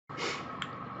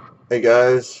Hey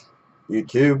guys,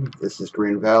 YouTube, this is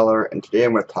Green Valor, and today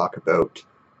I'm going to talk about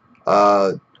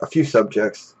a few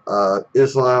subjects,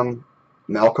 Islam,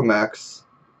 Malcolm X,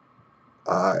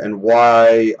 and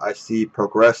why I see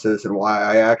progressives and why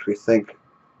I actually think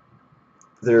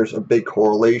there's a big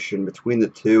correlation between the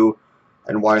two,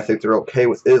 and why I think they're okay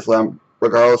with Islam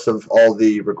regardless of all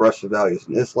the regressive values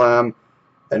in Islam,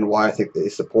 and why I think they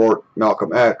support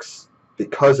Malcolm X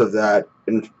because of that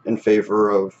in favor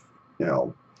of,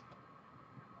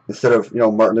 instead of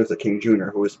Martin Luther King Jr.,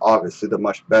 who is obviously the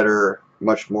much better,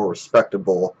 much more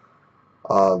respectable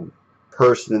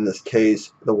person in this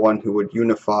case, the one who would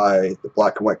unify the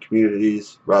black and white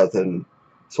communities, rather than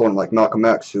someone like Malcolm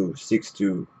X, who seeks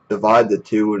to divide the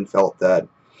two and felt that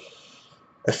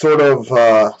a sort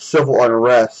of civil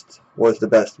unrest was the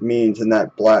best means, and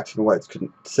that blacks and whites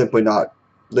could simply not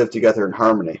live together in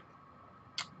harmony.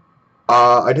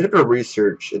 I did a bit of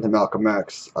research into Malcolm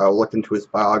X. I looked into his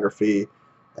biography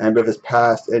and a bit of his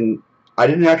past, and I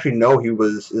didn't actually know he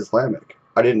was Islamic.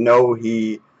 I didn't know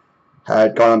he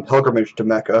had gone on pilgrimage to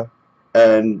Mecca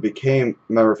and became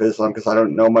a member of Islam, because I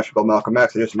don't know much about Malcolm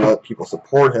X. I just know that people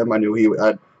support him. I knew he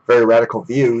had very radical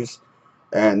views,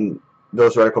 and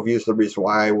those radical views are the reason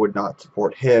why I would not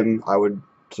support him. I would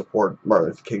support Martin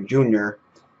Luther King Jr.,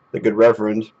 the good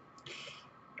Reverend.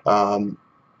 But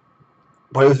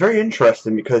it was very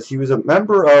interesting because he was a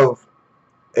member of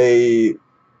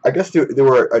I guess there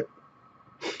were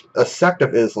a sect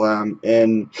of Islam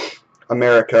in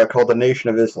America called the Nation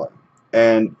of Islam,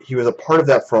 and he was a part of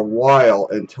that for a while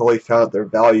until he found that their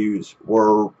values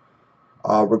were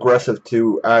regressive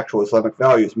to actual Islamic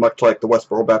values, much like the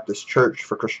Westboro Baptist Church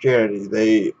for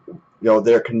Christianity.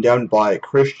 They're condemned by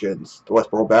Christians, the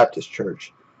Westboro Baptist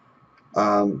Church.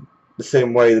 The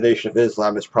same way the Nation of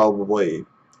Islam is probably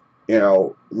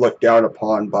looked down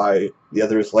upon by the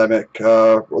other Islamic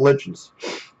religions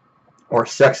or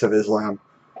sects of Islam.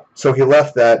 So he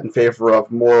left that in favor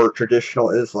of more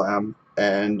traditional Islam,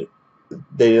 and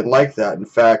they didn't like that. In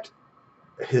fact,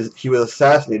 he was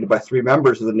assassinated by 3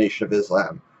 members of the Nation of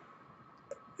Islam.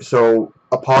 So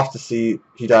apostasy,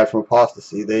 he died from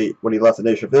apostasy. When he left the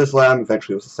Nation of Islam,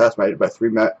 eventually was assassinated by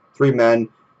three men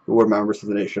who were members of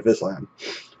the Nation of Islam.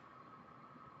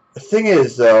 The thing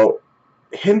is, though,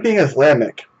 him being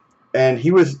Islamic, and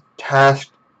he was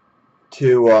tasked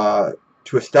to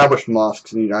establish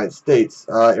mosques in the United States,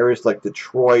 areas like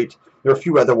Detroit. There are a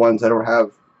few other ones I don't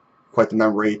have quite the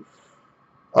memory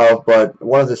of, but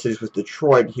one of the cities was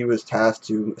Detroit. He was tasked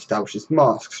to establish his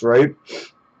mosques, right?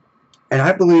 And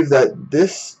I believe that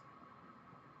this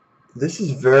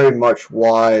is very much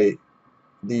why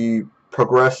the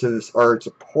progressives are in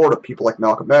support of people like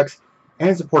Malcolm X and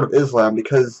in support of Islam,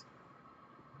 because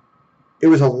it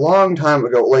was a long time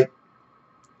ago. Like,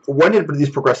 when did these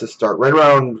progressives start? Right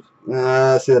around,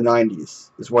 say, the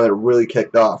 90s is when it really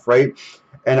kicked off, right?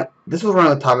 And this was around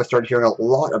the time I started hearing a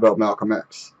lot about Malcolm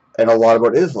X and a lot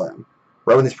about Islam,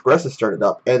 right when these progressives started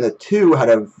up. And the two had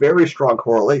a very strong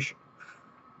correlation.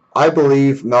 I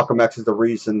believe Malcolm X is the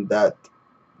reason that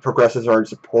progressives are in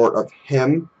support of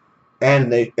him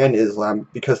and Islam,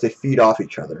 because they feed off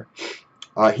each other.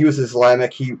 He was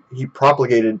Islamic. He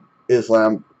propagated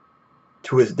Islam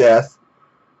to his death,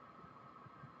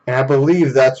 and I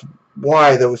believe that's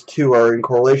why those two are in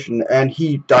correlation. And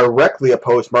he directly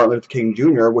opposed Martin Luther King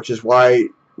Jr., which is why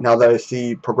now that I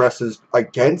see progressives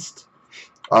against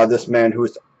this man, who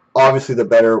is obviously the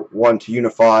better one to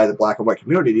unify the black and white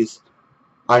communities,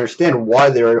 I understand why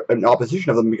they're in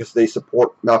opposition of them, because they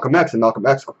support Malcolm X, and Malcolm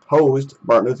X opposed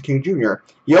Martin Luther King Jr.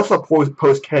 He also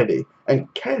opposed Kennedy,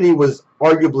 and Kennedy was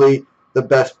arguably the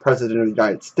best president of the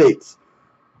United States,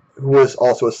 who was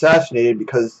also assassinated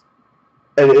because,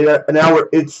 and now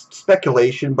it's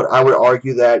speculation, but I would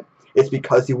argue that it's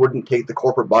because he wouldn't take the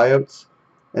corporate buyouts,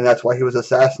 and that's why he was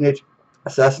assassinated.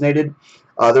 There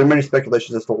are many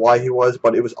speculations as to why he was,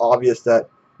 but it was obvious that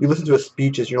you listen to his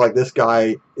speeches and you're like, this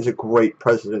guy is a great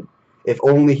president. If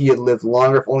only he had lived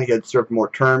longer, if only he had served more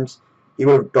terms, he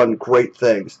would have done great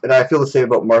things. And I feel the same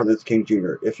about Martin Luther King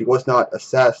Jr. If he was not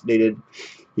assassinated,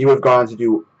 he would have gone on to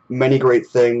do many great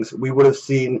things. We would have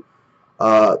seen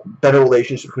better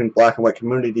relations between black and white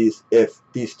communities if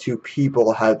these two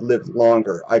people had lived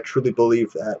longer. I truly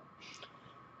believe that.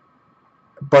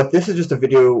 But this is just a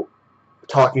video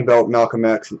talking about Malcolm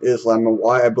X and Islam, and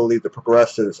why I believe the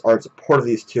progressives are in support of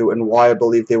these two, and why I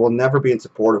believe they will never be in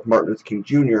support of Martin Luther King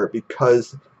Jr.,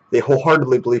 because they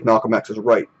wholeheartedly believe Malcolm X is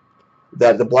right.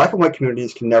 That the black and white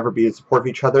communities can never be in support of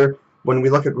each other. When we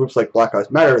look at groups like Black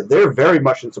Lives Matter, they're very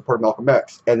much in support of Malcolm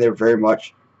X, and they very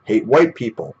much hate white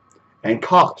people and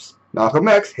cops. Malcolm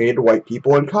X hated white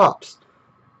people and cops.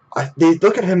 They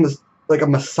look at him as like a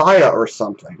messiah or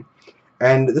something.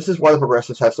 And this is why the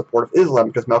progressives have support of Islam,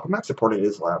 because Malcolm X supported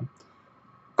Islam.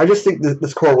 I just think that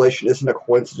this correlation isn't a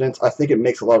coincidence. I think it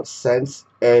makes a lot of sense,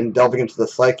 and delving into the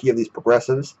psyche of these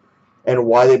progressives and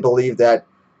why they believe that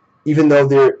even though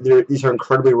these are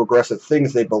incredibly regressive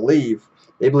things they believe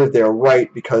they are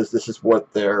right because this is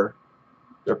what their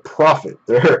prophet.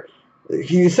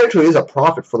 He essentially is a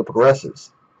prophet for the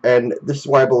progressives, and this is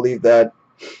why I believe that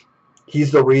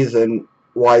he's the reason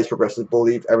why these progressives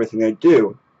believe everything they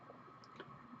do.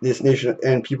 This nation,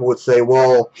 and people would say,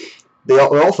 well,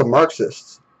 they're also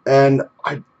Marxists, and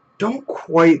I don't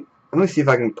quite. Let me see if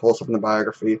I can pull this up in the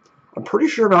biography. I'm pretty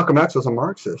sure Malcolm X was a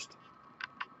Marxist.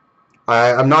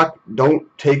 I'm not. Don't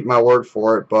take my word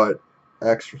for it, but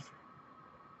extra.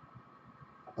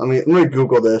 Let me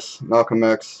Google this. Malcolm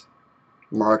X,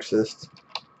 Marxist,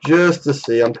 just to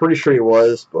see. I'm pretty sure he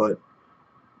was, but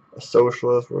a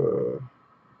socialist.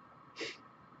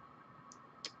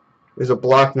 He's a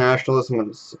black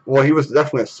nationalism. Well, he was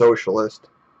definitely a socialist.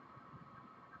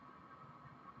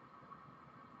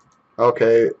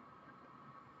 Okay.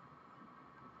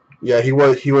 Yeah, he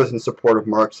was in support of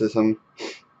Marxism.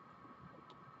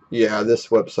 Yeah, this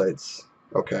website's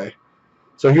okay.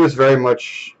 So he was very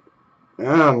much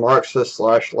Marxist /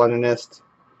 Leninist.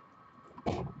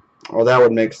 Oh, that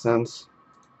would make sense.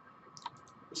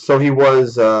 So he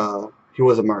was a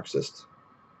Marxist.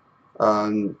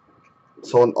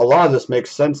 So a lot of this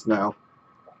makes sense now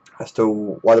as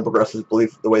to why the progressives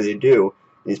believe the way they do,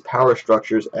 these power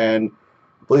structures, and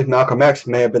I believe Malcolm X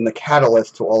may have been the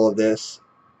catalyst to all of this,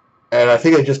 and I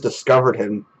think they just discovered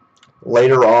him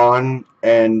later on,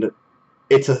 and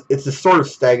it's a sort of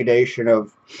stagnation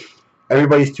of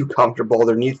everybody's too comfortable.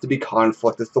 There needs to be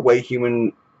conflict. It's the way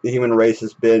the human race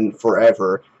has been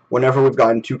forever. Whenever we've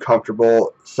gotten too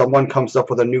comfortable, someone comes up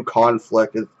with a new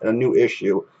conflict, a new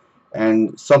issue,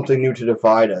 and something new to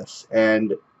divide us.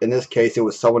 And in this case, it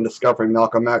was someone discovering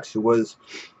Malcolm X, who was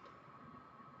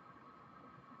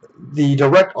the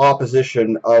direct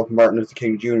opposition of Martin Luther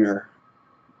King Jr.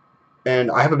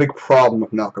 And I have a big problem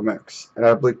with Malcolm X, and I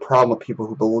have a big problem with people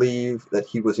who believe that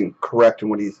he was incorrect in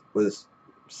what he was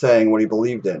saying, what he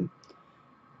believed in.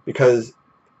 Because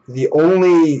the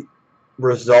only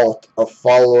result of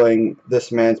following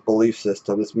this man's belief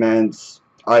system, this man's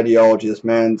ideology, this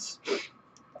man's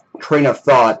train of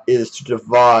thought is to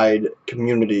divide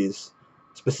communities,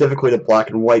 specifically the black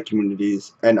and white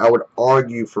communities, and I would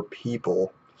argue for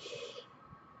people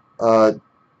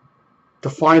to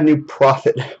find a new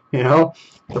prophet,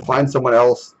 to find someone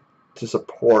else to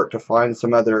support, to find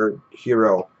some other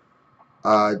hero,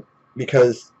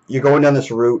 because you're going down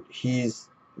this route. He's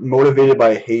motivated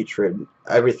by hatred.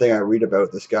 Everything I read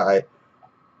about this guy,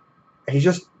 he's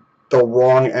just the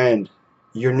wrong end.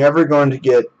 You're never going to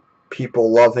get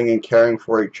people loving and caring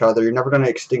for each other. You're never going to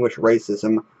extinguish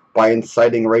racism by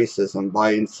inciting racism,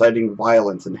 by inciting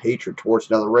violence and hatred towards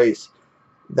another race.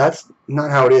 That's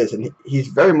not how it is, and he's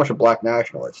very much a black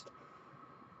nationalist.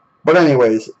 But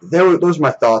anyways, those are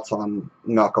my thoughts on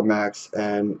Malcolm X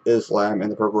and Islam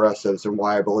and the progressives, and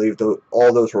why I believe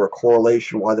all those are a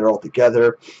correlation, why they're all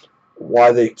together,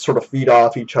 why they sort of feed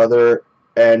off each other,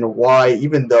 and why,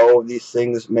 even though these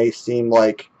things may seem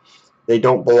like they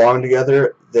don't belong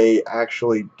together, they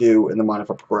actually do in the mind of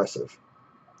a progressive.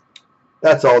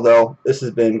 That's all, though. This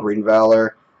has been Green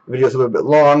Valor. The video's a little bit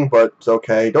long, but it's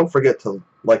okay. Don't forget to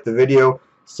like the video,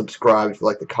 subscribe if you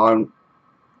like the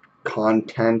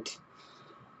content,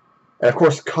 and of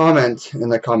course comment in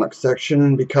the comment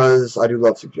section, because I do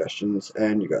love suggestions,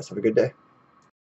 and you guys have a good day.